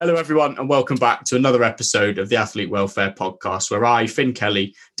Hello, everyone, and welcome back to another episode of the Athlete Welfare Podcast, where I, Finn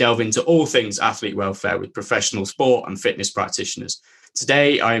Kelly, delve into all things athlete welfare with professional sport and fitness practitioners.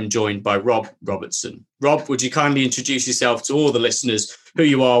 Today, I am joined by Rob Robertson. Rob, would you kindly introduce yourself to all the listeners, who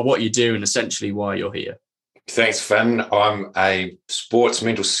you are, what you do, and essentially why you're here? Thanks, Finn. I'm a sports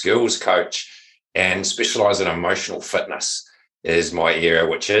mental skills coach and specialise in emotional fitness is my area,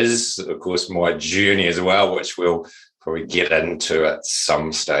 which is, of course, my journey as well, which we'll probably get into at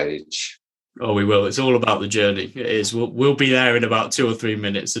some stage. Oh, we will. It's all about the journey. It is. We'll be there in about 2 or 3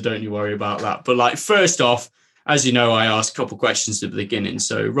 minutes, so don't you worry about that. But first off, as you know, I asked a couple of questions at the beginning.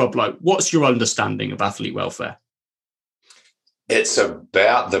 So, Rob, what's your understanding of athlete welfare? It's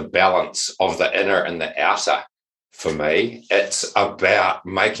about the balance of the inner and the outer for me. It's about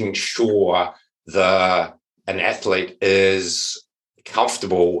making sure an athlete is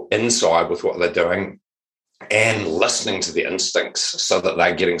comfortable inside with what they're doing and listening to their instincts so that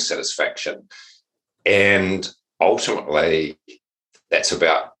they're getting satisfaction. And ultimately, that's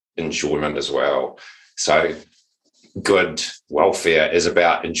about enjoyment as well. So good welfare is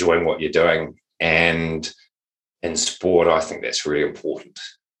about enjoying what you're doing. And in sport, I think that's really important.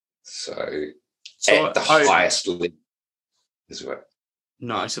 So at the highest level as well.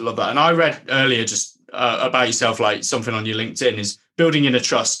 Nice, I love that. And I read earlier just about yourself, something on your LinkedIn is building inner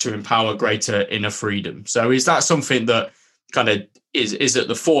trust to empower greater inner freedom. So is that something that kind of is at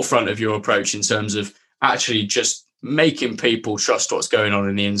the forefront of your approach in terms of actually just making people trust what's going on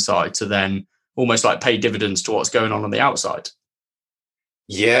in the inside to then almost pay dividends to what's going on the outside?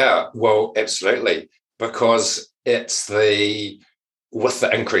 Yeah, well, absolutely. Because it's with the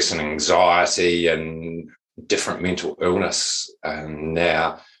increase in anxiety and different mental illness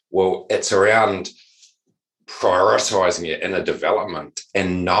now, well, it's around prioritizing your inner development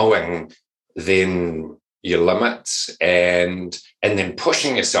and knowing then your limits and then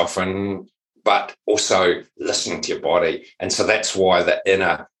pushing yourself in, but also listening to your body. And so that's why the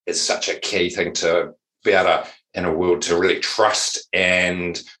inner is such a key thing to be able to, in a world, to really trust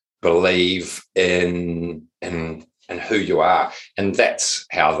and believe in who you are. And that's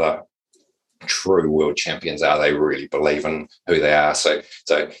how the true world champions are. They really believe in who they are. So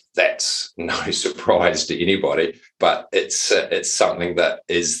that's no surprise to anybody, but it's something that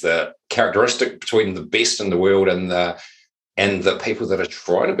is the characteristic between the best in the world and the people that are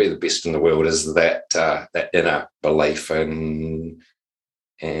trying to be the best in the world is that inner belief and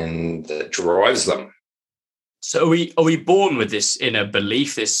that drives them. So are we born with this inner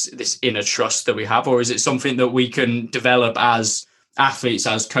belief, this inner trust that we have, or is it something that we can develop as athletes,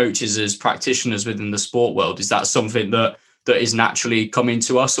 as coaches, as practitioners within the sport world? Is that something that is naturally coming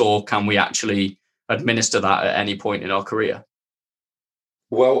to us, or can we actually administer that at any point in our career?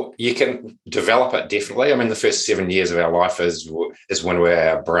 Well, you can develop it definitely. I mean, the first 7 years of our life is when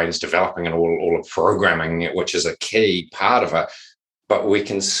our brain's developing and all of programming, which is a key part of it. But we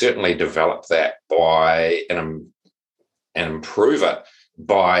can certainly develop that and improve it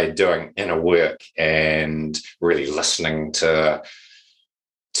by doing inner work and really listening to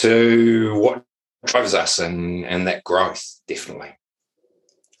what drives us and that growth, definitely.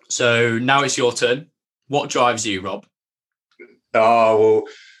 So now it's your turn. What drives you, Rob? Oh, well,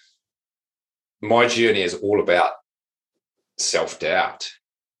 my journey is all about self-doubt.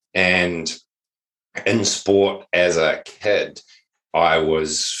 And in sport as a kid, I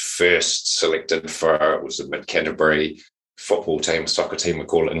was first selected it was a mid-Canterbury football team, soccer team, we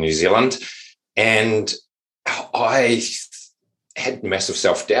call it in New Zealand. And I had massive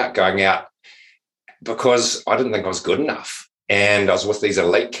self-doubt going out because I didn't think I was good enough. And I was with these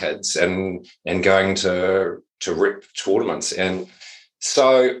elite kids and going to rep tournaments. And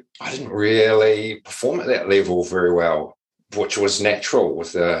so I didn't really perform at that level very well, which was natural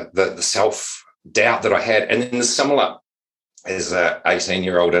with the self-doubt that I had. And then similar as an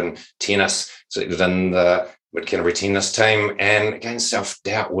 18-year-old in tennis, selected in the mid-Canterbury tennis team. And again,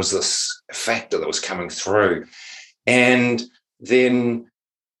 self-doubt was this factor that was coming through. And then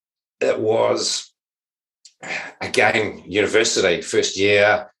it was, again, university, first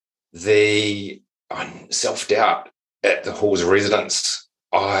year, the self-doubt at the Hall's residence.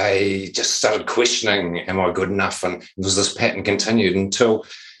 I just started questioning, am I good enough? And this pattern continued until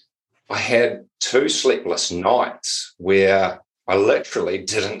I had 2 sleepless nights where I literally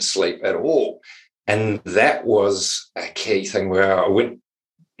didn't sleep at all. And that was a key thing where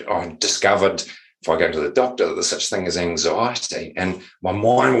I discovered, if I go to the doctor, there's such thing as anxiety. And my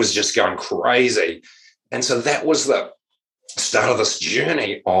mind was just going crazy. And so that was the start of this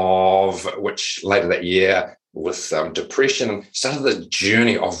journey of which later that year with depression, started the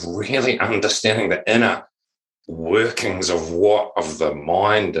journey of really understanding the inner workings of the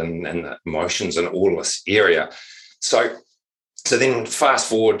mind and the emotions and all this area. So then fast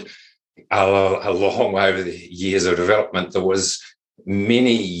forward a long way over the years of development, there was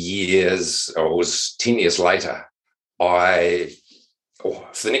many years, or it was 10 years later, for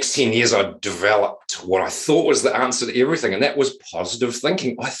the next 10 years, I developed what I thought was the answer to everything, and that was positive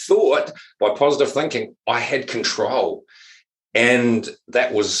thinking. I thought by positive thinking, I had control. And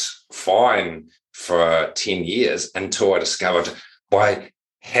that was fine for 10 years until I discovered by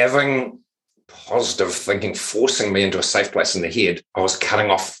having positive thinking forcing me into a safe place in the head, I was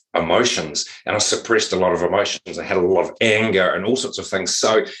cutting off emotions, and I suppressed a lot of emotions. I had a lot of anger and all sorts of things.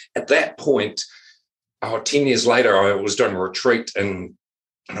 So at that point, 10 years later, I was doing a retreat in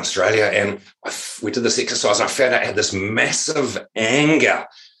Australia, and we did this exercise, and I found out I had this massive anger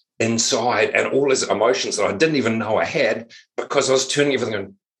inside and all these emotions that I didn't even know I had, because I was turning everything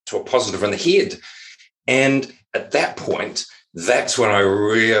into a positive in the head. And at that point, that's when I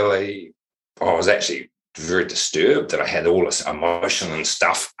was actually very disturbed that I had all this emotion and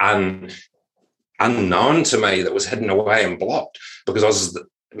stuff unknown to me that was hidden away and blocked because I was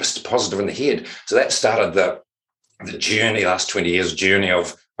Mr. Positive in the head. So that started the journey, last 20 years journey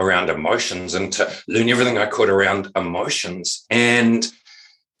of around emotions, and to learn everything I could around emotions. And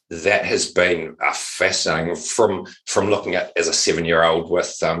that has been fascinating from looking at as a 7-year-old with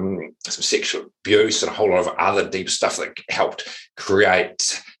some sexual abuse and a whole lot of other deep stuff that helped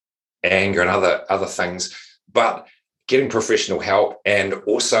create anger and other things, but getting professional help and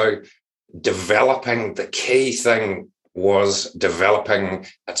also developing, the key thing was developing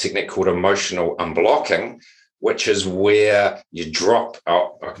a technique called emotional unblocking, which is where you drop,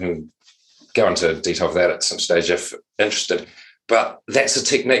 I can go into detail of that at some stage if interested, but that's a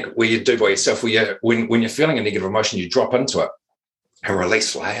technique where you do by yourself, where when you're feeling a negative emotion, you drop into it and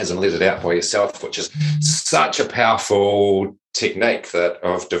release layers and let it out by yourself, which is such a powerful technique that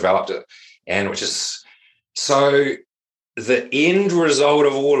I've developed it, and which is so the end result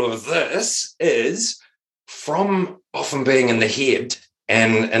of all of this is, from often being in the head,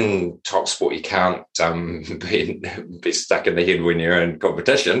 and in top sport you can't be stuck in the head when you're in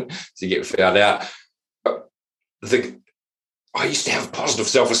competition, so you get found out. I used to have positive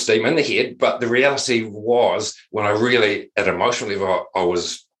self-esteem in the head, but the reality was when I really, at an emotional level, I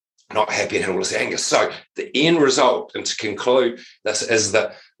was not happy and had all this anger. So the end result, and to conclude this, is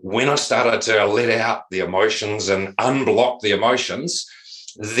that when I started to let out the emotions and unblock the emotions,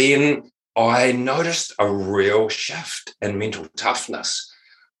 then I noticed a real shift in mental toughness.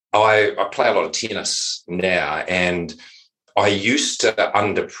 I play a lot of tennis now, and I used to,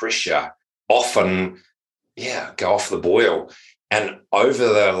 under pressure, often go off the boil. And over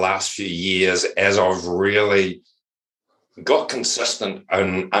the last few years, as I've really got consistent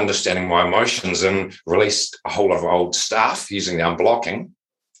in understanding my emotions and released a whole lot of old stuff using the unblocking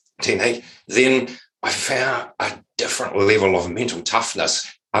technique, then I found a different level of mental toughness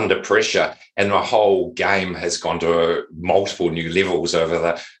under pressure, and my whole game has gone to multiple new levels over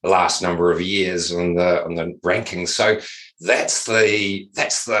the last number of years on the rankings. So that's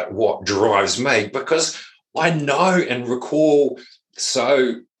what drives me, because I know and recall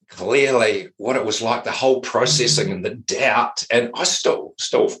so clearly what it was like, the whole processing and the doubt. And I still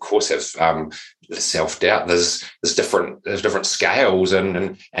of course have self-doubt. There's different scales,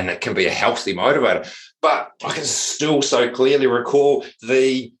 and it can be a healthy motivator. But I can still so clearly recall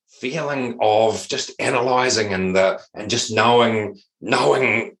the feeling of just analyzing and just knowing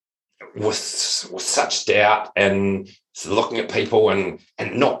with such doubt, and looking at people and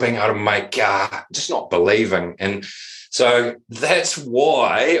not being able to make, just not believing. And so that's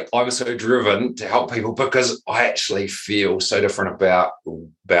why I'm so driven to help people, because I actually feel so different about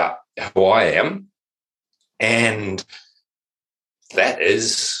who I am. And that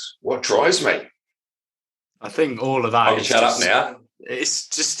is what drives me. I think all of that. I can shut up now. It's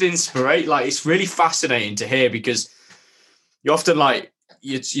just inspiring. Like, it's really fascinating to hear, because you often, like,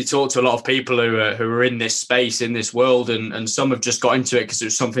 you talk to a lot of people who are in this space, in this world, and some have just got into it because it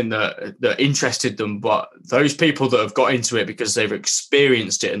was something that interested them. But those people that have got into it because they've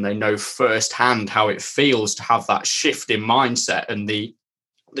experienced it and they know firsthand how it feels to have that shift in mindset, and the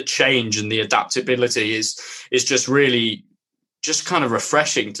change and the adaptability is just really just kind of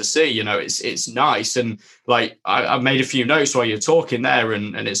refreshing to see. You know, it's nice. And like, I made a few notes while you're talking there,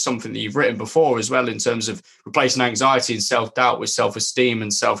 and it's something that you've written before as well, in terms of replacing anxiety and self-doubt with self-esteem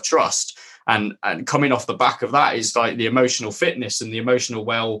and self-trust. And coming off the back of that is like the emotional fitness and the emotional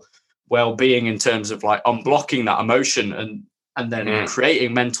well-being, in terms of like unblocking that emotion and then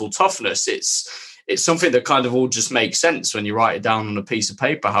creating mental toughness. It's something that kind of all just makes sense when you write it down on a piece of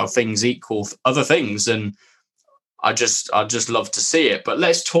paper, how things equal other things. And I'd just love to see it. But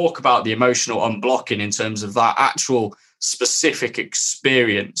let's talk about the emotional unblocking in terms of that actual specific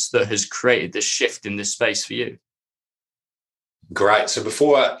experience that has created this shift in this space for you. Great. So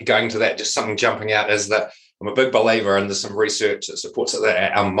before going to that, just something jumping out is that I'm a big believer, and there's some research that supports it,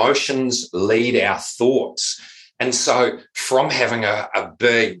 that our emotions lead our thoughts. And so from having a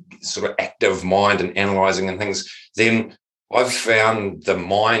big sort of active mind and analysing and things, then I've found the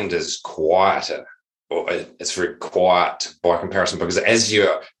mind is quieter, or it's very quiet by comparison, because as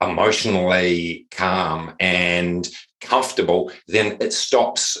you're emotionally calm and comfortable, then it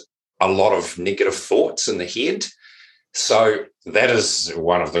stops a lot of negative thoughts in the head. So that is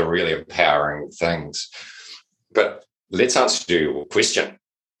one of the really empowering things. But let's answer your question.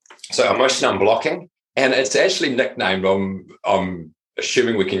 So emotion unblocking, and it's actually nicknamed, I'm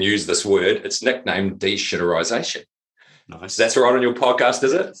assuming we can use this word, it's nicknamed de-shitterization. Nice. That's right on your podcast,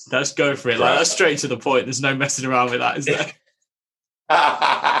 is it? Let's go for it. Like, that's straight to the point. There's no messing around with that, is there?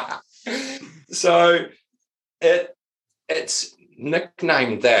 So it's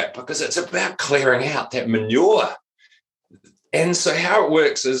nicknamed that because it's about clearing out that manure. And so how it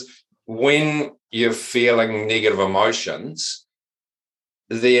works is, when you're feeling negative emotions,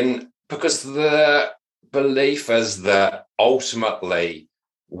 then because the belief is that ultimately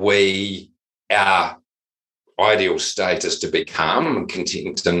our ideal state is to be calm and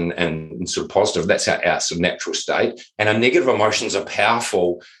content and sort of positive. That's our sort of natural state. And our negative emotions are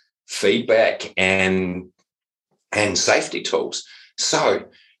powerful feedback and safety tools. So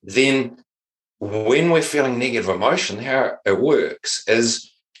then when we're feeling negative emotion, how it works is,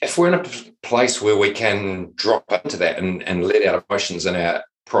 if we're in a place where we can drop into that and let out emotions in our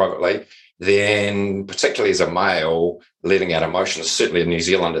privately, then particularly as a male, letting out emotions, certainly in New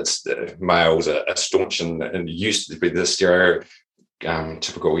Zealand, it's males are staunch and used to be the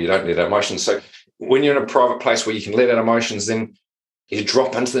stereotypical, you don't let out emotions. So when you're in a private place where you can let out emotions, then you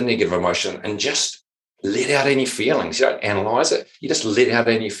drop into the negative emotion and just let out any feelings. You don't analyze it. You just let out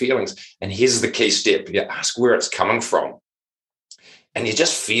any feelings. And here's the key step. You ask where it's coming from. And you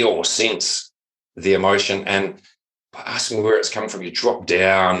just feel or sense the emotion. And by asking where it's coming from, you drop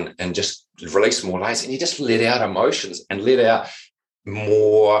down and just release more layers. And you just let out emotions and let out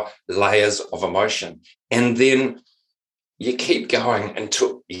more layers of emotion. And then you keep going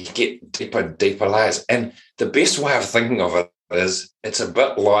until you get deeper layers. And the best way of thinking of it is, it's a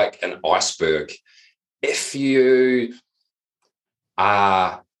bit like an iceberg. If you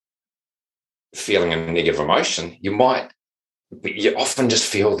are feeling a negative emotion, you often just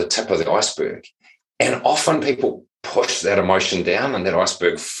feel the tip of the iceberg. And often people push that emotion down, and that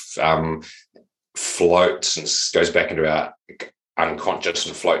iceberg floats and goes back into our unconscious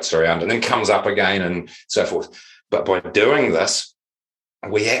and floats around and then comes up again and so forth. But by doing this,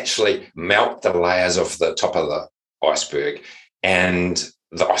 we actually melt the layers of the top of the iceberg, and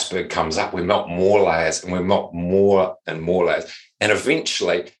the iceberg comes up, we melt more layers, and we melt more and more layers. And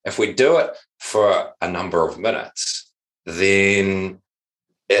eventually, if we do it for a number of minutes, then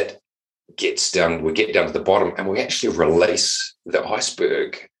we get down to the bottom, and we actually release the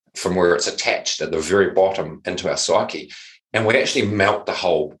iceberg from where it's attached at the very bottom into our psyche. And we actually melt the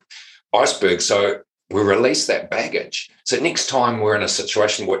whole iceberg. So we release that baggage. So next time we're in a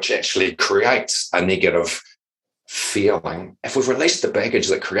situation which actually creates a negative feeling, if we've released the baggage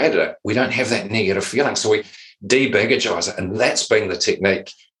that created it, we don't have that negative feeling. So we de-baggagize it. And that's been the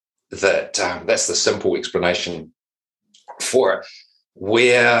technique that's the simple explanation for it,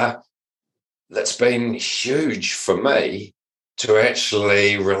 where that's been huge for me to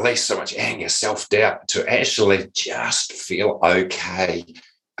actually release so much anger, self-doubt, to actually just feel okay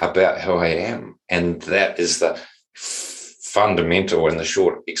about who I am. And that is the fundamental and the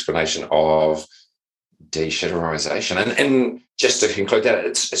short explanation of de-shitterization. And just to conclude that,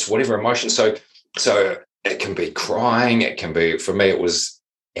 it's whatever emotion. So it can be crying, it can be, for me, it was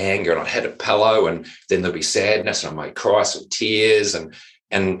anger, and I'd had a pillow, and then there'll be sadness, and I might cry some tears, and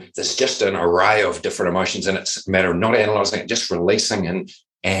there's just an array of different emotions, and it's a matter of not analysing it, just releasing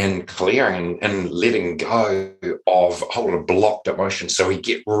and clearing and letting go of a whole lot of blocked emotions, so we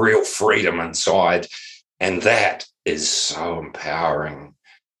get real freedom inside. And that is so empowering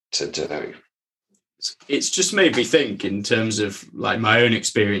to do. It's just made me think in terms of like my own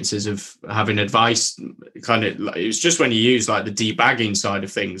experiences of having advice, kind of like, it was just when you use like the debagging side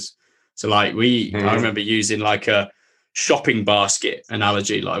of things. So like I remember using like a shopping basket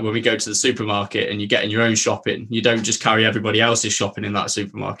analogy. Like when we go to the supermarket and you're getting your own shopping, you don't just carry everybody else's shopping in that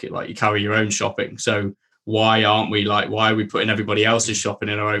supermarket. Like you carry your own shopping. So why are we putting everybody else's shopping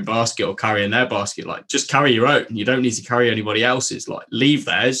in our own basket or carrying their basket? Like just carry your own. You don't need to carry anybody else's. Like leave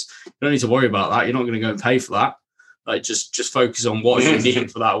theirs. You don't need to worry about that. You're not going to go and pay for that. Like just focus on what you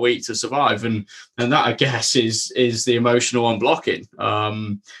need for that week to survive, and that, I guess, is the emotional unblocking.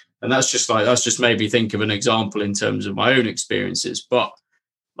 And that's just made me think of an example in terms of my own experiences. But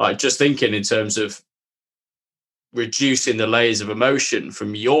like, just thinking in terms of reducing the layers of emotion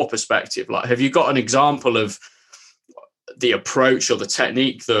from your perspective, like, have you got an example of the approach or the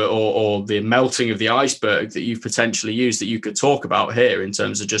technique or the melting of the iceberg that you've potentially used that you could talk about here, in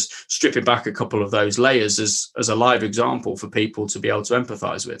terms of just stripping back a couple of those layers as a live example for people to be able to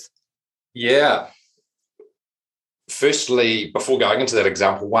empathize with? Yeah. Firstly, before going into that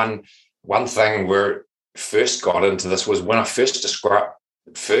example, one thing where I first got into this was when I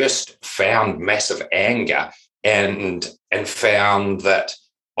first found massive anger and found that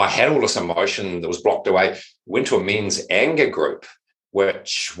I had all this emotion that was blocked away. Went to a men's anger group,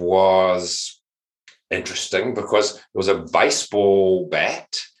 which was interesting because there was a baseball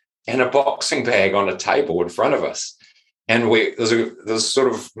bat and a boxing bag on a table in front of us. And there's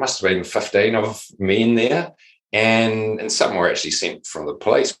sort of, must have been 15 of men there. And some were actually sent from the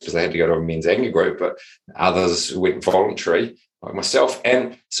police because they had to go to a men's anger group, but others went voluntary, like myself.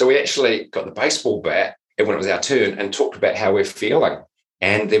 And so we actually got the baseball bat, and when it was our turn, and talked about how we're feeling.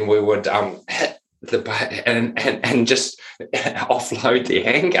 And then we would hit the bat and just offload the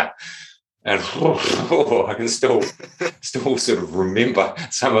anger. And I can still sort of remember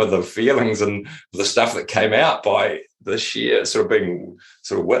some of the feelings and the stuff that came out by this year, sort of being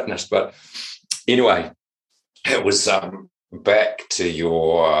sort of witnessed. But anyway, it was back to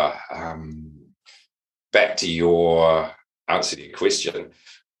your answer to your question.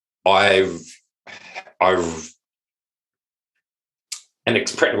 I've an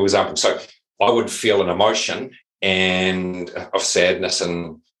practical example. So I would feel an emotion and of sadness,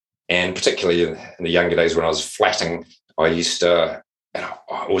 and particularly in the younger days when I was flatting, I used to,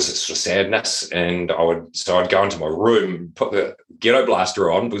 I was a sort of sadness, and I'd go into my room, put the ghetto blaster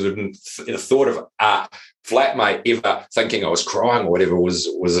on, because the thought of a flatmate ever thinking I was crying or whatever was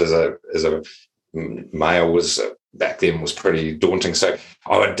as a male was back then was pretty daunting. So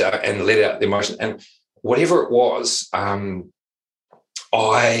I would and let out the emotion, and whatever it was,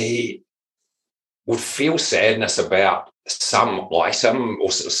 I would feel sadness about some item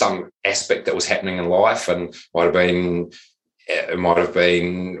or some aspect that was happening in life, and it might have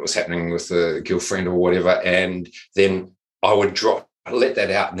been it was happening with a girlfriend or whatever, and then I would let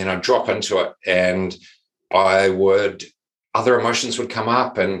that out, and then I'd drop into it, and other emotions would come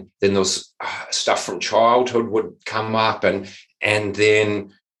up, and then there was stuff from childhood would come up, and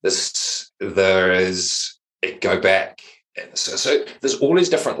then it go back. So there's all these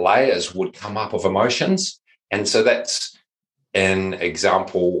different layers would come up of emotions. And so that's an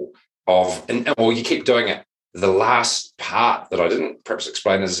example of, you keep doing it. The last part that I didn't perhaps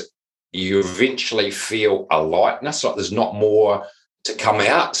explain is you eventually feel a lightness, like there's not more to come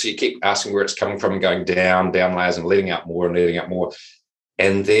out. So you keep asking where it's coming from and going down layers and letting out more and letting out more.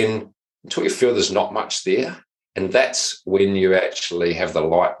 And then until you feel there's not much there. And that's when you actually have the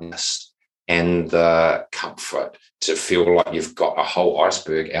lightness and the comfort to feel like you've got a whole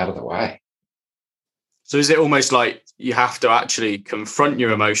iceberg out of the way. So is it almost like you have to actually confront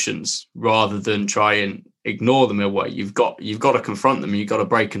your emotions rather than try and ignore them away? You've got to confront them. You've got to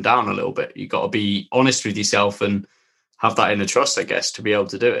break them down a little bit. You've got to be honest with yourself and have that inner trust, I guess, to be able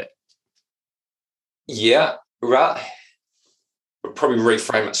to do it. Yeah, right. Probably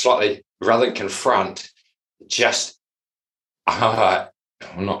reframe it slightly. Rather than confront, just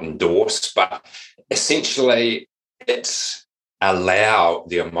not endorse, but essentially it's allow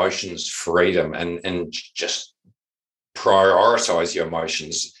the emotions freedom and just prioritize your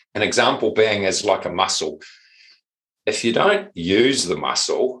emotions. An example being as like a muscle. If you don't use the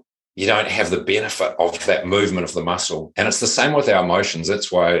muscle, you don't have the benefit of that movement of the muscle. And it's the same with our emotions.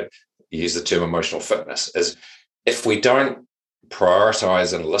 That's why I use the term emotional fitness, is if we don't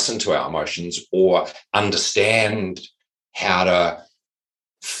prioritize and listen to our emotions or understand how to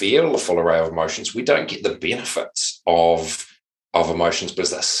feel the full array of emotions, we don't get the benefits of emotions,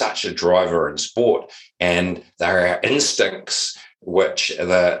 because they're such a driver in sport, and they're our instincts, which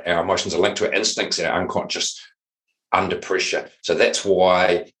our emotions are linked to our instincts and our unconscious under pressure. So that's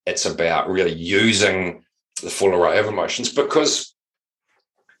why it's about really using the full array of emotions, because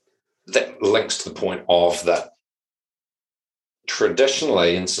that links to the point of that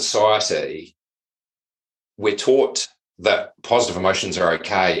traditionally in society, we're taught that positive emotions are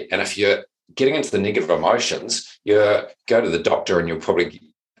okay. And if you're getting into the negative emotions, you go to the doctor and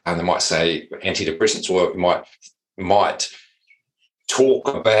they might say antidepressants, or might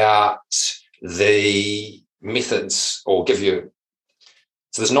talk about the methods or give you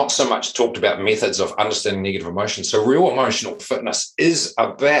So there's not so much talked about methods of understanding negative emotions. So real emotional fitness is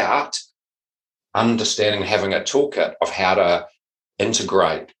about understanding, having a toolkit of how to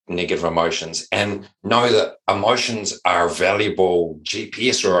integrate negative emotions and know that emotions are a valuable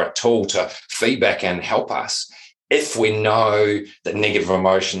GPS or a tool to feedback and help us. If we know that negative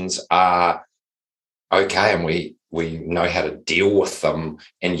emotions are okay and we know how to deal with them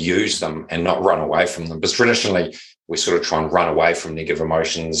and use them and not run away from them. Because traditionally, we sort of try and run away from negative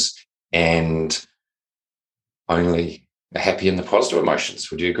emotions and only are happy in the positive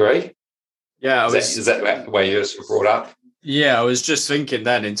emotions. Would you agree? Yeah, Is that the way you're brought up? Yeah, I was just thinking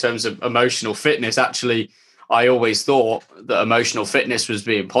then in terms of emotional fitness, actually, I always thought that emotional fitness was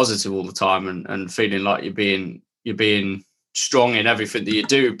being positive all the time and feeling like you're being strong in everything that you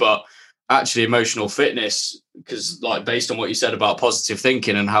do. But actually emotional fitness, because like based on what you said about positive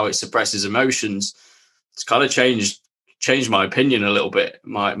thinking and how it suppresses emotions, it's kind of changed my opinion a little bit,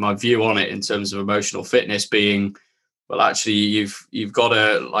 my view on it in terms of emotional fitness being, well, actually you've got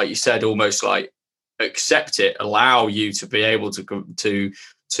to, like you said, almost like accept it, allow you to be able to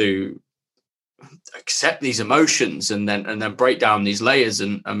accept these emotions and then break down these layers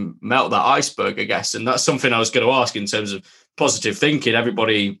and melt that iceberg, I guess. And that's something I was going to ask in terms of positive thinking.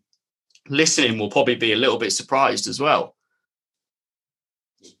 Everybody listening will probably be a little bit surprised as well.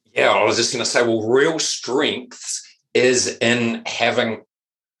 Yeah, I was just going to say, well, real strength is in having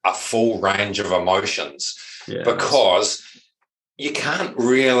a full range of emotions, because you can't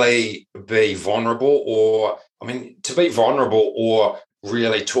really be vulnerable to be vulnerable or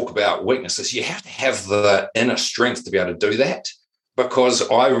really talk about weaknesses, you have to have the inner strength to be able to do that. Because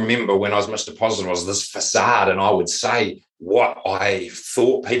I remember when I was Mr. Positive, I was this facade and I would say what I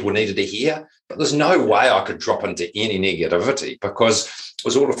thought people needed to hear, but there's no way I could drop into any negativity because it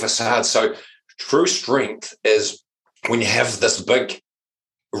was all a facade. So true strength is when you have this big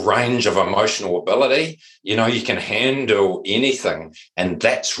range of emotional ability, you can handle anything, and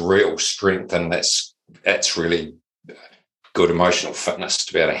that's real strength, and that's really good emotional fitness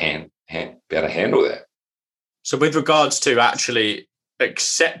to be able to handle that. So with regards to actually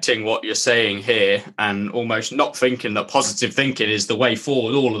accepting what you're saying here and almost not thinking that positive thinking is the way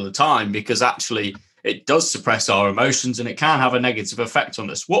forward all of the time, because actually it does suppress our emotions and it can have a negative effect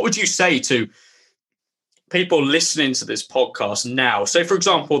on us. What would you say to people listening to this podcast now? So, for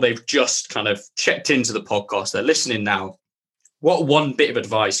example, they've just kind of checked into the podcast, they're listening now. What one bit of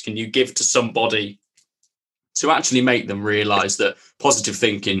advice can you give to somebody to actually make them realize that positive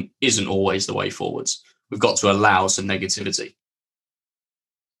thinking isn't always the way forwards? We've got to allow some negativity.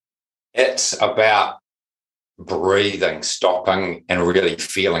 It's about breathing, stopping, and really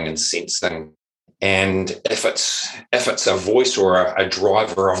feeling and sensing. And if it's a voice or a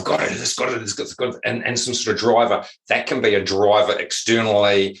driver, I've got it, it's got it, and some sort of driver, that can be a driver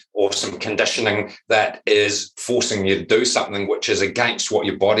externally or some conditioning that is forcing you to do something which is against what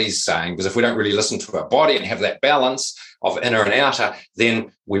your body's saying. Because if we don't really listen to our body and have that balance of inner and outer,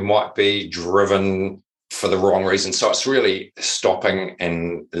 then we might be driven for the wrong reason. So it's really stopping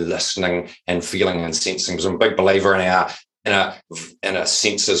and listening and feeling and sensing. Because I'm a big believer in our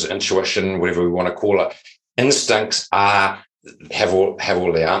senses, intuition, whatever we want to call it. Instincts have all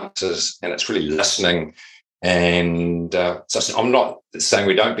the answers, and it's really listening. And so I'm not saying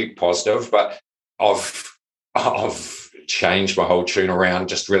we don't be positive, but I've changed my whole tune around.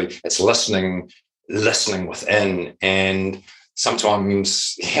 Just really, it's listening within, and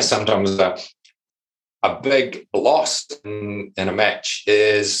sometimes a big loss in a match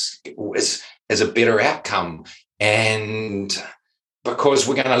is a better outcome. And because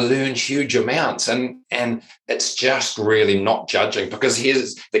we're going to learn huge amounts, and it's just really not judging, because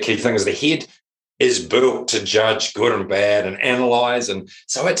here's the key thing is the head is built to judge good and bad and analyze, and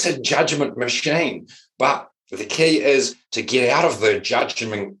so it's a judgment machine. But the key is to get out of the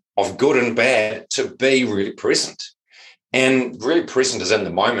judgment of good and bad, to be really present. And really present is in the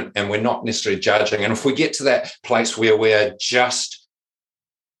moment, and we're not necessarily judging. And if we get to that place where we're just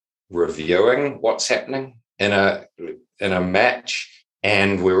reviewing what's happening in a match,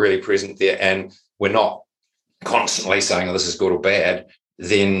 and we're really present there, and we're not constantly saying, oh, this is good or bad,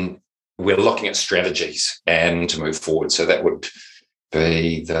 then we're looking at strategies and to move forward. So that would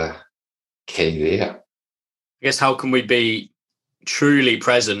be the key there. I guess, how can we be truly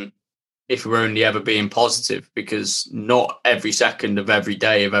present if we're only ever being positive? Because not every second of every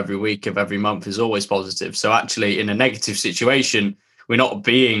day, of every week, of every month is always positive. So actually in a negative situation, we're not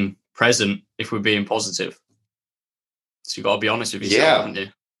being present if we're being positive. So you've got to be honest with yourself, haven't you?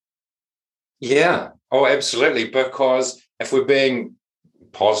 Yeah. Oh, absolutely. Because if we're being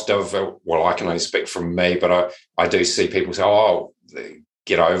positive, well, I can only speak from me, but I do see people say, oh,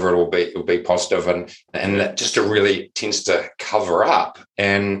 get over it, it'll be positive, and that just really tends to cover up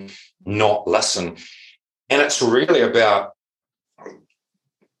and not listen. And it's really about,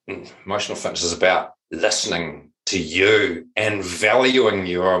 emotional fitness is about listening to you and valuing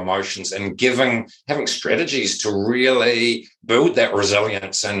your emotions and having strategies to really build that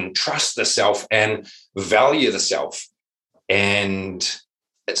resilience and trust the self and value the self. And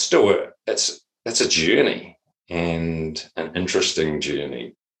it's a journey, and an interesting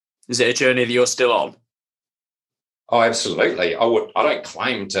journey. Is it a journey that you're still on? Oh, absolutely. I don't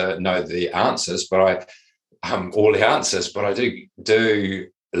claim to know the answers, but all the answers, but I do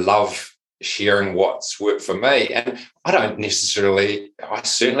love sharing what's worked for me. And I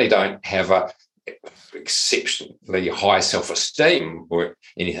certainly don't have a exceptionally high self-esteem or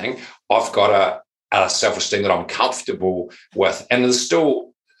anything. I've got a self-esteem that I'm comfortable with. And there's still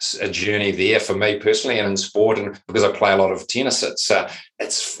a journey there for me personally and in sport. And because I play a lot of tennis,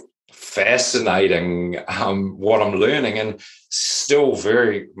 it's fascinating what I'm learning, and still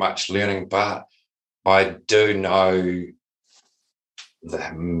very much learning. But I do know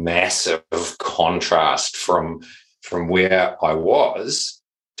the massive contrast from where I was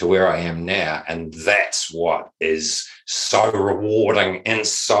to where I am now. And that's what is so rewarding and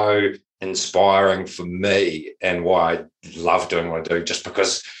so inspiring for me, and why I love doing what I do, just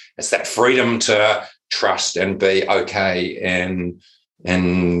because it's that freedom to trust and be okay and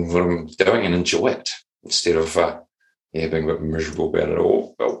what I'm doing and enjoy it, instead of being a bit miserable about it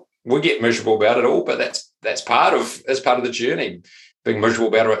all. Well, we get miserable about it all, but that's part of the journey. Being miserable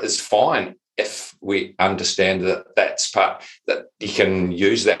about it is fine if we understand that's part, that you can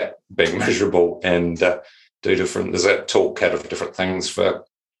use that being miserable and do different. There's a toolkit of different things for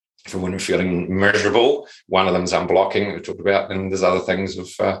when we're feeling miserable. One of them is unblocking, we talked about, and there's other things of.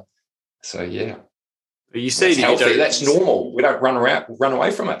 So yeah, but you say that healthy. That's normal. We don't run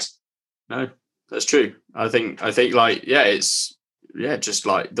away from it. No, that's true. I think like it's just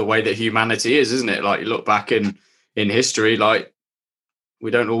like the way that humanity is, isn't it? Like you look back in history, like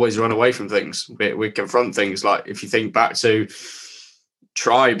we don't always run away from things. We confront things. Like if you think back to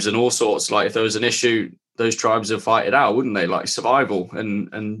tribes and all sorts, like if there was an issue, those tribes would fight it out, wouldn't they? Like survival.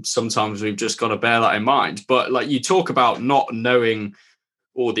 And sometimes we've just got to bear that in mind. But like you talk about not knowing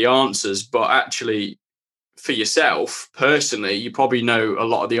all the answers, but actually for yourself personally, you probably know a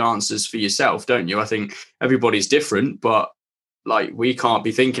lot of the answers for yourself, don't you? I think everybody's different, but like we can't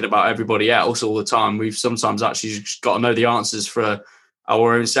be thinking about everybody else all the time. We've sometimes actually just got to know the answers for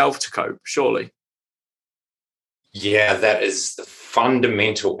our own self to cope, surely. Yeah, that is the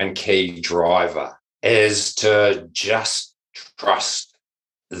fundamental and key driver, is to just trust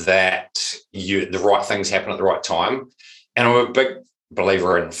that the right things happen at the right time. And I'm a big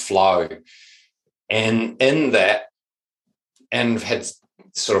believer in flow. And in that, and had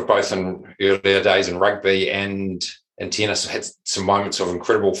sort of both in earlier days in rugby and in tennis, had some moments of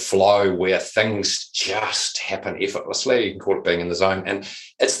incredible flow where things just happen effortlessly. You can call it being in the zone. And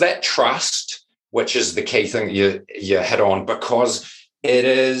it's that trust, which is the key thing you hit on, because it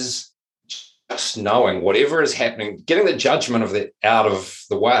is just knowing whatever is happening, getting the judgment of that out of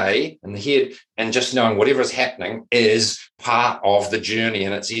the way in the head, and just knowing whatever is happening is part of the journey,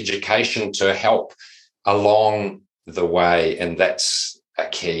 and it's education to help along the way. And that's a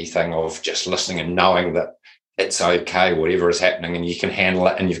key thing of just listening and knowing that it's okay, whatever is happening, and you can handle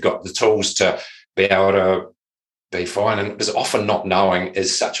it, and you've got the tools to be able to be fine. And because often not knowing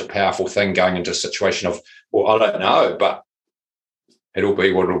is such a powerful thing, going into a situation of, well, I don't know, but it'll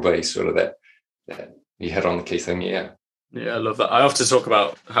be what it'll be, sort of that you hit on the key thing. Yeah, I love that. I often talk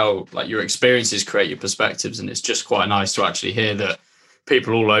about how like your experiences create your perspectives, and it's just quite nice to actually hear that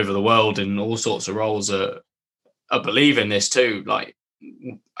people all over the world in all sorts of roles are believing this too. Like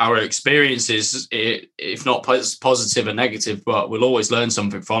our experiences, if not positive and negative, but we'll always learn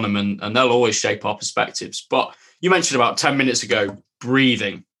something from them, and they'll always shape our perspectives. But you mentioned about 10 minutes ago,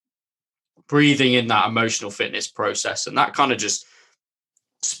 breathing in that emotional fitness process. And that kind of just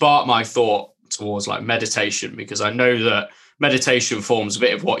sparked my thought towards like meditation, because I know that meditation forms a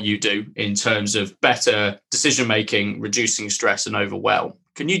bit of what you do in terms of better decision-making, reducing stress and overwhelm.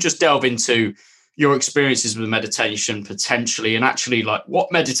 Can you just delve into your experiences with meditation potentially, and actually like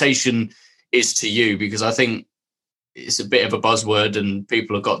what meditation is to you? Because I think it's a bit of a buzzword and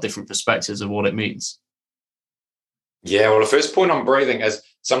people have got different perspectives of what it means. Yeah, well, the first point on breathing is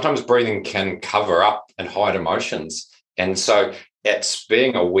sometimes breathing can cover up and hide emotions. And so it's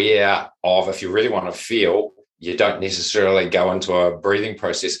being aware of, if you really want to feel, you don't necessarily go into a breathing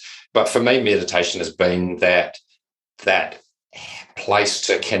process. But for me, meditation has been that place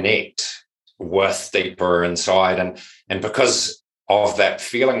to connect with deeper inside. And because that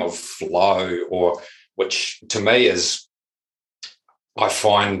feeling of flow, or which to me is, I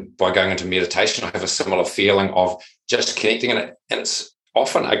find by going into meditation, I have a similar feeling of just connecting, and it's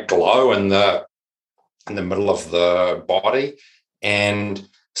often a glow in the middle of the body. And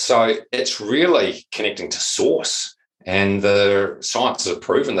so it's really connecting to source. And the science has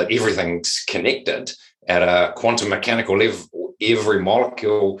proven that everything's connected at a quantum mechanical level. Every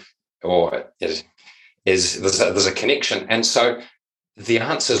molecule there's a connection. And so the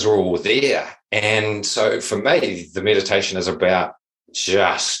answers are all there. And so for me, the meditation is about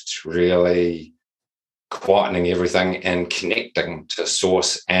just really quietening everything and connecting to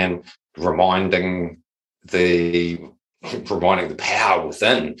source and reminding the power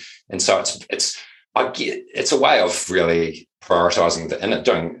within. And so it's a way of really prioritizing the inner,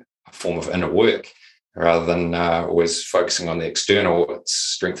 doing a form of inner work rather than always focusing on the external. It's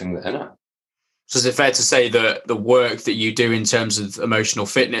strengthening the inner. So is it fair to say that the work that you do in terms of emotional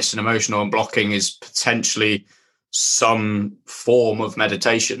fitness and emotional unblocking is potentially some form of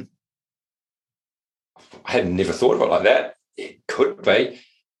meditation? I had never thought of it like that. It could be.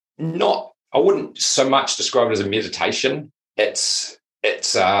 I wouldn't so much describe it as a meditation. The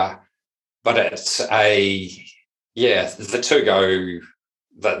two go,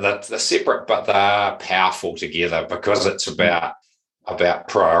 they're separate, but they're powerful together, because it's about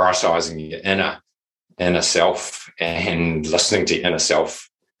prioritizing your inner self, and listening to your inner self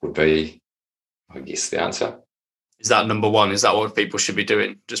would be, I guess, the answer. Is that number one? Is that what people should be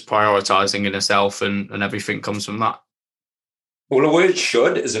doing? Just prioritizing inner self, and everything comes from that? Well, the word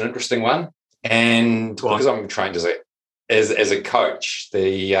 "should" is an interesting one. And because I'm trained as a coach,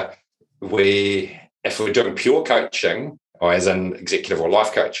 if we're doing pure coaching, or as in executive or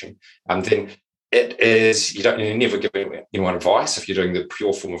life coaching, then it is, you never give anyone advice if you're doing the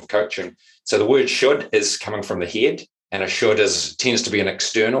pure form of coaching. So the word "should" is coming from the head, and a "should" tends to be an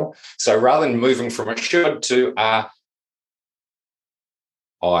external. So rather than moving from a "should" to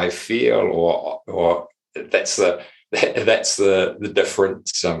 "I feel," or that's the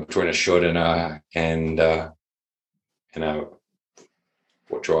difference between a "should" and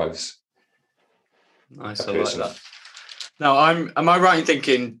what drives. Nice, I like that. Now, am I right in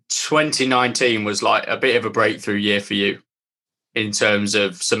thinking 2019 was like a bit of a breakthrough year for you in terms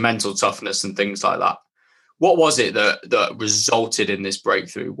of some mental toughness and things like that? What was it that resulted in this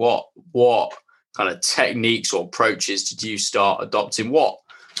breakthrough? What kind of techniques or approaches did you start adopting? What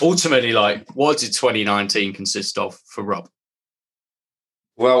did 2019 consist of for Rob?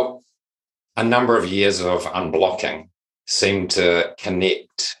 Well, a number of years of unblocking seemed to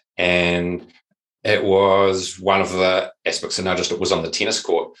connect, and it was one of the aspects I noticed. It was on the tennis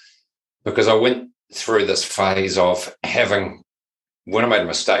court, because I went through this phase of when I made a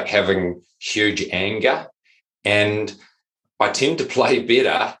mistake, having huge anger, and I tend to play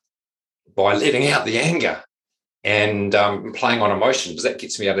better by letting out the anger and playing on emotion, because that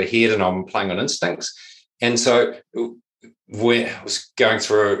gets me out of the head and I'm playing on instincts. And so went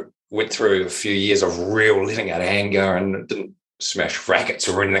through a few years of real letting out anger, and it didn't smash rackets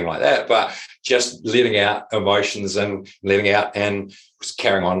or anything like that, but just letting out emotions and letting out, and was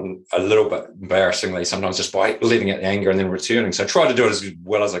carrying on a little bit embarrassingly sometimes just by letting out anger and then returning. So I tried to do it as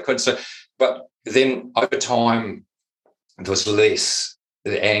well as I could. So, but then over time, there was less,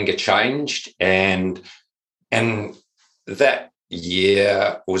 the anger changed, and that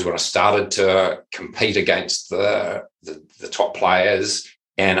year was when I started to compete against the top players,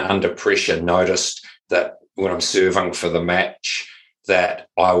 and under pressure noticed that when I'm serving for the match, that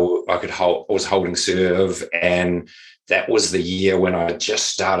I was holding serve, and that was the year when I just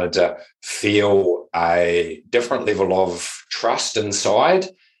started to feel a different level of trust inside,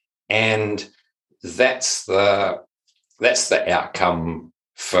 and that's the outcome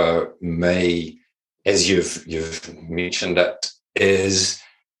for me, as you've mentioned it, it's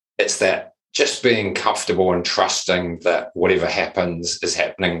that just being comfortable and trusting that whatever happens is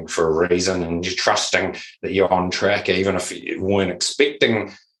happening for a reason, and you're trusting that you're on track, even if you weren't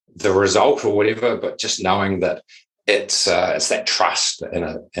expecting the result or whatever, but just knowing that it's that trust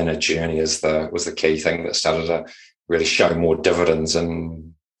in a journey was the key thing that started to really show more dividends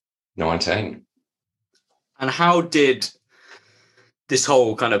in 19. And how did this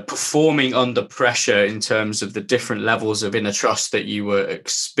whole kind of performing under pressure, in terms of the different levels of inner trust that you were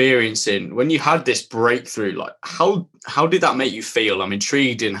experiencing, when you had this breakthrough, like how did that make you feel? I'm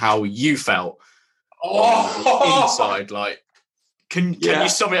intrigued in how you felt on the inside. Like, can you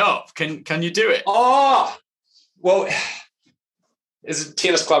sum it up? Can you do it? Well, there's a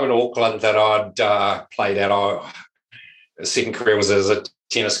tennis club in Auckland that I'd played at. The second career was as a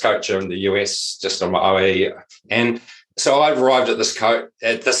tennis coach in the US, just on my OE. And so I arrived at this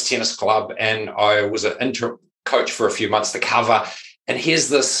tennis club, and I was an interim coach for a few months to cover. And here's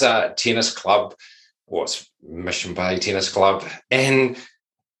this tennis club, Mission Bay Tennis Club, and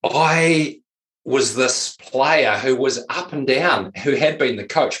I was this player who was up and down, who had been the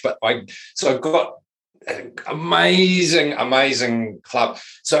coach, but I got an amazing club.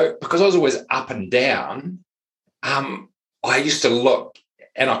 So because I was always up and down, I used to look,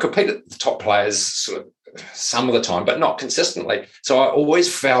 and I competed with the top players sort of some of the time, but not consistently. So I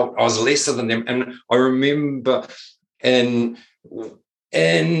always felt I was lesser than them. And I remember in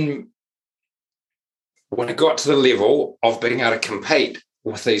when I got to the level of being able to compete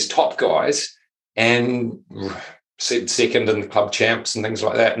with these top guys and second in the club champs and things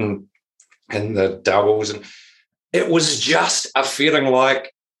like that, and the doubles, and it was just a feeling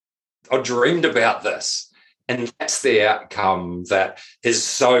like I dreamed about this. And that's the outcome that is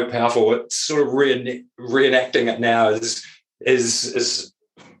so powerful. It's sort of reenacting it now is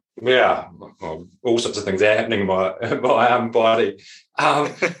all sorts of things are happening in my own body.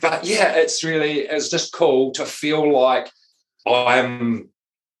 But yeah, it's just cool to feel like I'm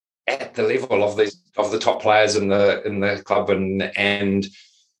at the level of the top players in the club, and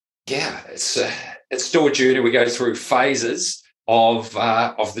yeah, it's still a journey. We go through phases of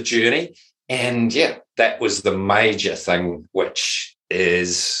the journey. And yeah, that was the major thing, which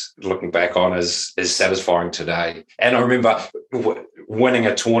is looking back on is satisfying today. And I remember winning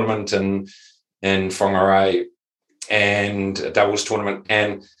a tournament in Whangarei and a doubles tournament,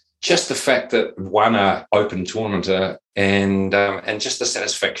 and just the fact that won an open tournament and just the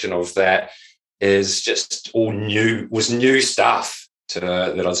satisfaction of that is just new stuff that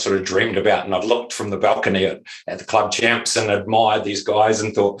I'd sort of dreamed about. And I'd looked from the balcony at the club champs and admired these guys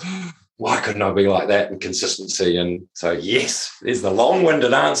and thought, why couldn't I be like that in consistency? And so, yes, there's the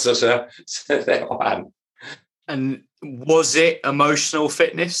long-winded answer to that one. And was it emotional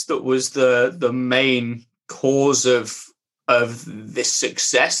fitness that was the main cause of this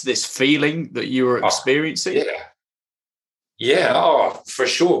success, this feeling that you were experiencing? Yeah, for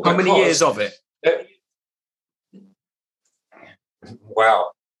sure. How many years of it?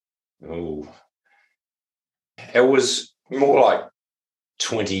 Wow. Ooh. It was more like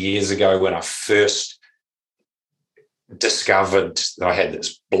 20 years ago when I first discovered that I had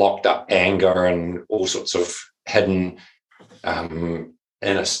this blocked up anger and all sorts of hidden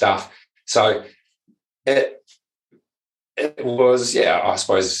inner stuff. So it was, I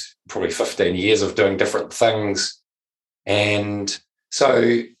suppose probably 15 years of doing different things. And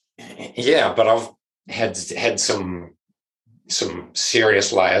so, but I've had some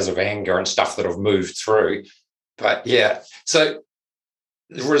serious layers of anger and stuff that I've moved through. But so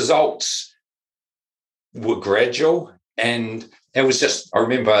the results were gradual, and it was just, I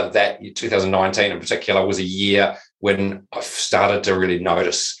remember that 2019 in particular was a year when I started to really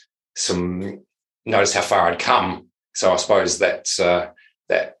notice how far I'd come. So I suppose that's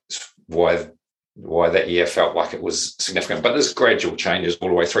why that year felt like it was significant. But there's gradual changes all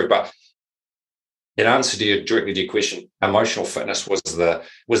the way through. But in answer directly to your question, emotional fitness was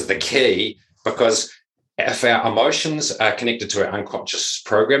the key, because if our emotions are connected to our unconscious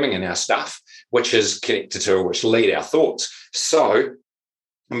programming and our stuff, which is connected to which lead our thoughts. So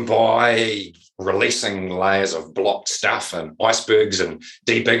by releasing layers of blocked stuff and icebergs and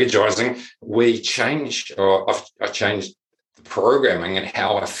debigotizing, I changed the programming and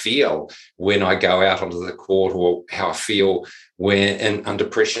how I feel when I go out onto the court, or how I feel when under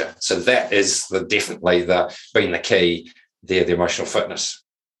pressure. So that is definitely been the key there, the emotional fitness.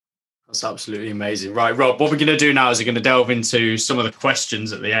 That's absolutely amazing. Right, Rob, what we're going to do now is we're going to delve into some of the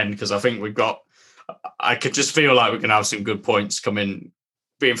questions at the end, because I think I could just feel like we're going to have some good points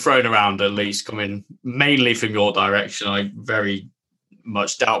being thrown around, at least coming mainly from your direction. I very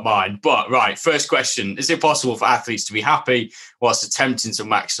much doubt mine. But right, first question, is it possible for athletes to be happy whilst attempting to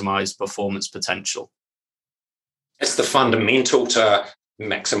maximize performance potential? It's the fundamental to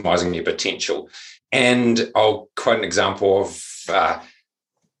maximizing your potential. And I'll quote an example of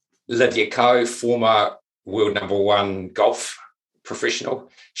Lydia Ko, former world #1 golf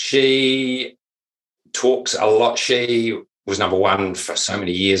professional. She talks a lot. She was #1 for so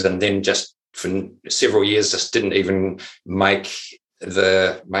many years, and then just for several years just didn't even make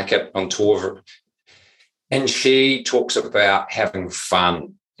it on tour. And she talks about having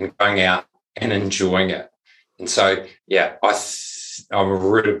fun and going out and enjoying it. And so, I'm a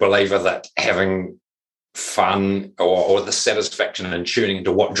real believer that having fun or the satisfaction and tuning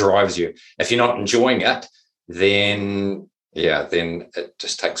into what drives you. If you're not enjoying it, then it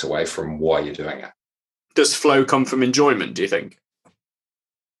just takes away from why you're doing it. Does flow come from enjoyment, do you think?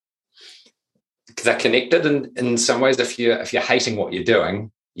 they're connected in some ways. If you're hating what you're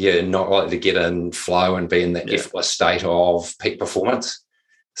doing, you're not likely to get in flow and be in the effortless state of peak performance.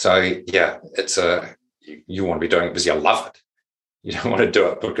 So yeah, you want to be doing it because you love it. You don't want to do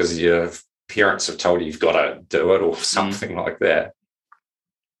it because your parents have told you you've got to do it or something like that.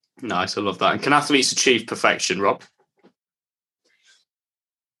 Nice, I love that. And can athletes achieve perfection, Rob?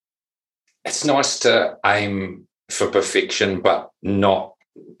 It's nice to aim for perfection, but not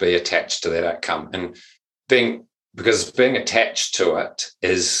be attached to that outcome. And being attached to it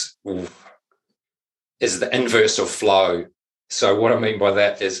is the inverse of flow. So what I mean by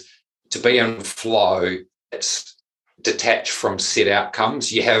that is to be in flow, it's detached from set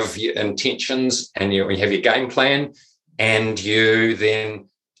outcomes. You have your intentions and you have your game plan, and you then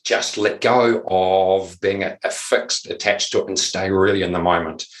just let go of being a fixed, attached to it, and stay really in the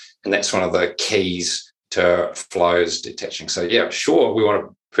moment. And that's one of the keys to flows, detaching. So yeah, sure, we want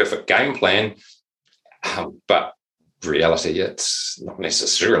a perfect game plan, but reality, it's not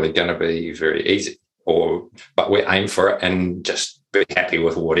necessarily going to be very easy. But we aim for it and just be happy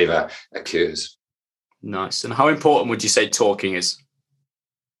with whatever occurs. Nice. And how important would you say talking is?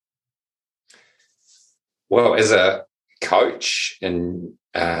 Well, as a coach, and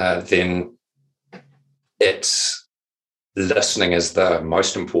then it's listening is the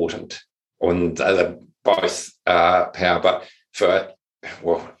most important. And they're both power, but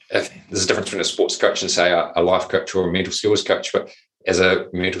there's a difference between a sports coach and, say, a life coach or a mental skills coach. But as a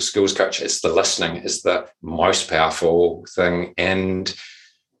mental skills coach, it's the listening is the most powerful thing. And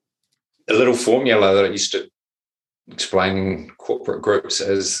a little formula that I used to explain in corporate groups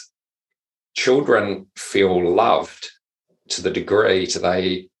is children feel loved to the degree to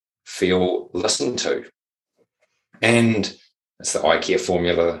they feel listened to. And it's the I care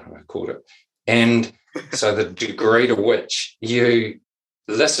formula, I called it. And so the degree to which you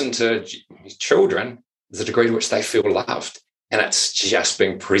listen to children is the degree to which they feel loved. And it's just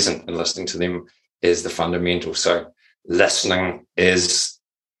being present and listening to them is the fundamental. So listening is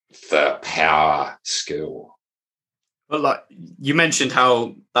the power skill. Well, like you mentioned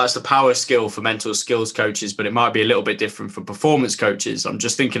how that's the power skill for mental skills coaches, but it might be a little bit different for performance coaches. I'm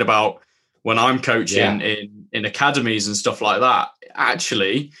just thinking about when I'm coaching in academies and stuff like that.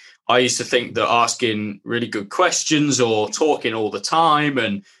 Actually, I used to think that asking really good questions or talking all the time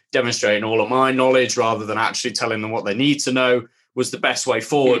and demonstrating all of my knowledge rather than actually telling them what they need to know was the best way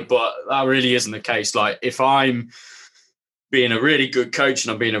forward. But that really isn't the case. Like if I'm being a really good coach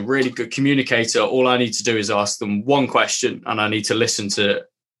and I'm being a really good communicator, all I need to do is ask them one question and I need to listen to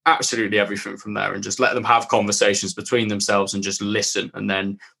absolutely everything from there and just let them have conversations between themselves and just listen. And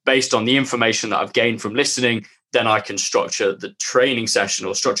then based on the information that I've gained from listening, then I can structure the training session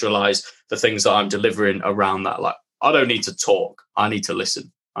or structuralize the things that I'm delivering around that. Like I don't need to talk, I need to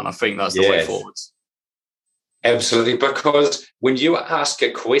listen. And I think that's the way forwards. Absolutely. Because when you ask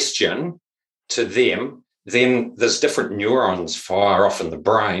a question to them, then there's different neurons fire off in the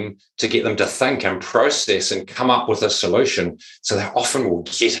brain to get them to think and process and come up with a solution. So they often will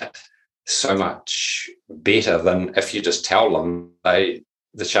get it so much better than if you just tell them.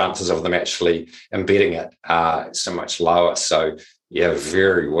 The chances of them actually embedding it are so much lower. So yeah,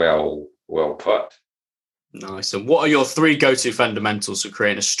 very well put. Nice. And what are your 3 go-to fundamentals for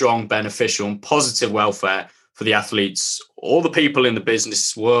creating a strong, beneficial and positive welfare for the athletes, all the people in the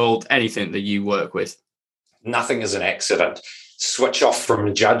business world, anything that you work with? Nothing is an accident. Switch off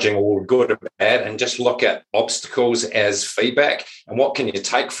from judging all good or bad and just look at obstacles as feedback. And what can you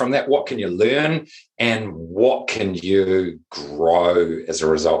take from that? What can you learn? And what can you grow as a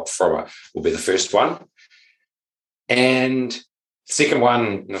result from it will be the first one. And second one,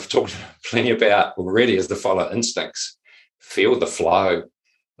 and I've talked plenty about already, is the follow instincts. Feel the flow.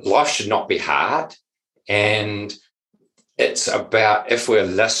 Life should not be hard. And it's about if we're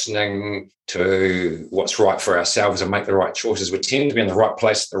listening to what's right for ourselves and make the right choices, we tend to be in the right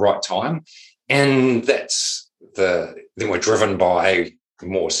place at the right time. And then we're driven by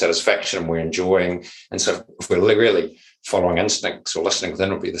more satisfaction and we're enjoying. And so if we're really following instincts or listening, then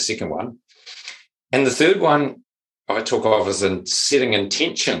it'll be the second one. And the third one I talk of is in setting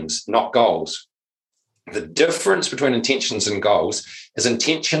intentions, not goals. The difference between intentions and goals is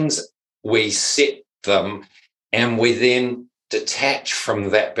intentions, we set them and we then detach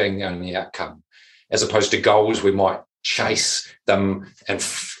from that being the only outcome, as opposed to goals, we might chase them and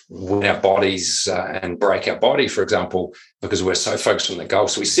win our bodies and break our body, for example, because we're so focused on the goal.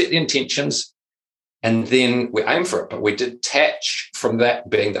 So we set the intentions and then we aim for it, but we detach from that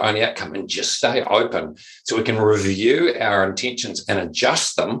being the only outcome and just stay open so we can review our intentions and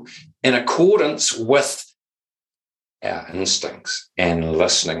adjust them in accordance with our instincts and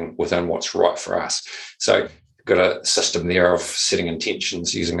listening within what's right for us. So got a system there of setting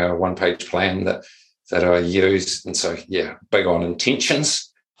intentions using a one-page plan that I use. And so, yeah, big on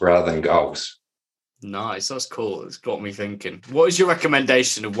intentions rather than goals. Nice. That's cool. It's got me thinking. What is your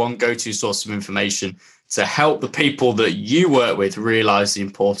recommendation of one go-to source of information to help the people that you work with realize the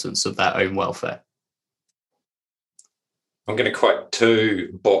importance of their own welfare? I'm going to quote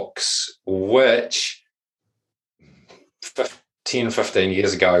 2 books, which 10, 15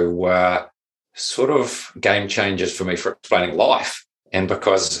 years ago were sort of game changers for me for explaining life. And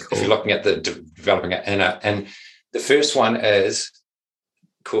because if you're looking at the developing it inner, and the first one is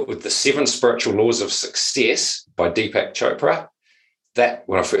called The 7 Spiritual Laws of Success by Deepak Chopra. That,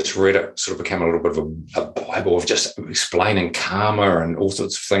 when I first read it, sort of became a little bit of a Bible of just explaining karma and all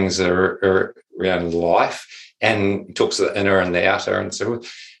sorts of things that are around life. And he talks of the inner and the outer and so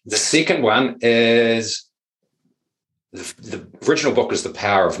forth. The second one is the original book is The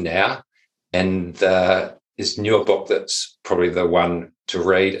Power of Now. And his newer book that's probably the one to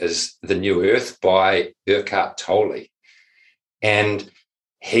read is The New Earth by Eckhart Tolle. And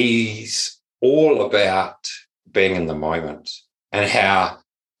he's all about being in the moment and how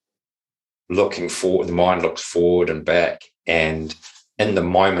looking forward, the mind looks forward and back, and in the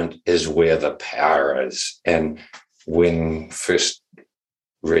moment is where the power is. And when first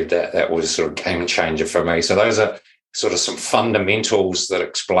read that, that was sort of game changer for me. So those are sort of some fundamentals that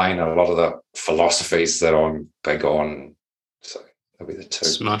explain a lot of the philosophies that I'm big on. So that'll be the 2.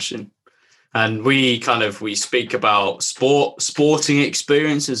 Smashing. And we speak about sporting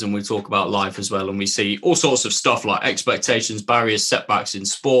experiences, and we talk about life as well. And we see all sorts of stuff like expectations, barriers, setbacks in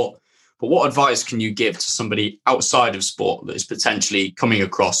sport. But what advice can you give to somebody outside of sport that is potentially coming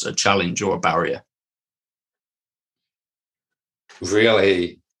across a challenge or a barrier?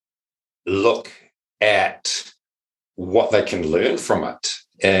 Really look at what they can learn from it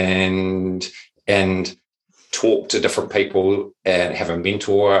and talk to different people and have a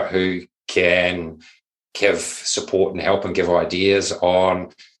mentor who can give support and help and give ideas on,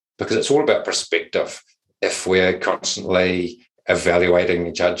 because it's all about perspective. If we're constantly evaluating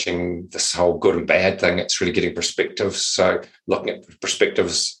and judging this whole good and bad thing, it's really getting perspective. So looking at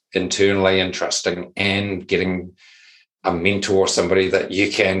perspectives internally and trusting and getting a mentor, somebody that you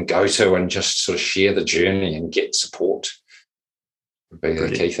can go to and just sort of share the journey and get support would be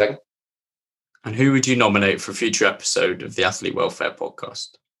the key thing. And who would you nominate for a future episode of the Athlete Welfare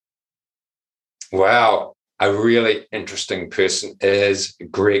Podcast? Wow, a really interesting person is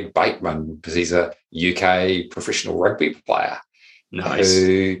Greg Bateman, because he's a UK professional rugby player. Nice.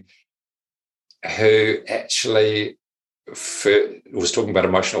 Who actually was talking about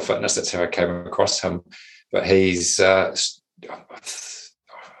emotional fitness. That's how I came across him. But he's, I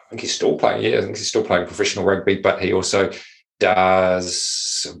think he's still playing. Yeah, I think he's still playing professional rugby. But he also does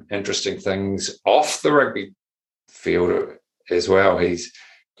some interesting things off the rugby field as well. He'd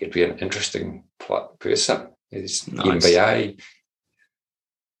be an interesting person. He's nice. MBA.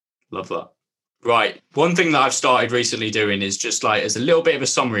 Love that. Right. One thing that I've started recently doing is just like as a little bit of a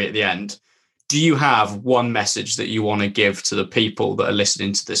summary at the end. Do you have one message that you want to give to the people that are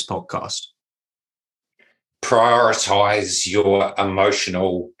listening to this podcast? Prioritize your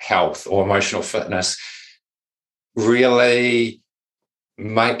emotional health or emotional fitness. Really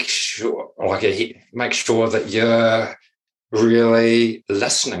make sure that you're really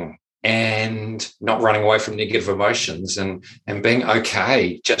listening and not running away from negative emotions, and being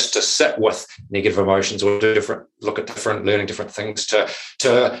okay just to sit with negative emotions or learning different things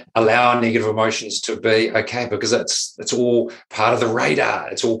to allow negative emotions to be okay, because it's all part of the radar.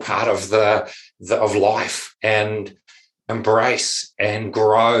 It's all part of of life, and embrace and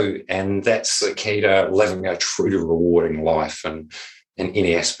grow. And that's the key to living a truly rewarding life and in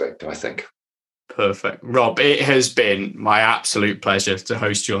any aspect, I think. Perfect. Rob, it has been my absolute pleasure to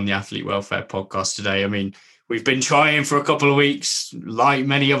host you on the Athlete Welfare Podcast today. I mean, we've been trying for a couple of weeks, like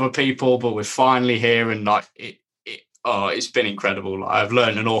many other people, but we're finally here, and it's been incredible. I've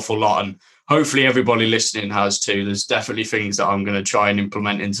learned an awful lot, and hopefully everybody listening has too. There's definitely things that I'm going to try and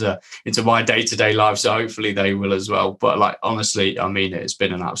implement into my day-to-day life, so hopefully they will as well. But honestly, I mean, it's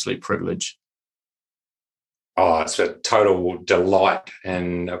been an absolute privilege. Oh, it's a total delight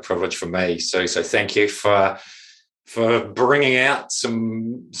and a privilege for me. So thank you for bringing out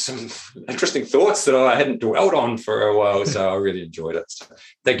some interesting thoughts that I hadn't dwelled on for a while. So I really enjoyed it. So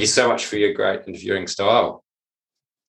thank you so much for your great interviewing style.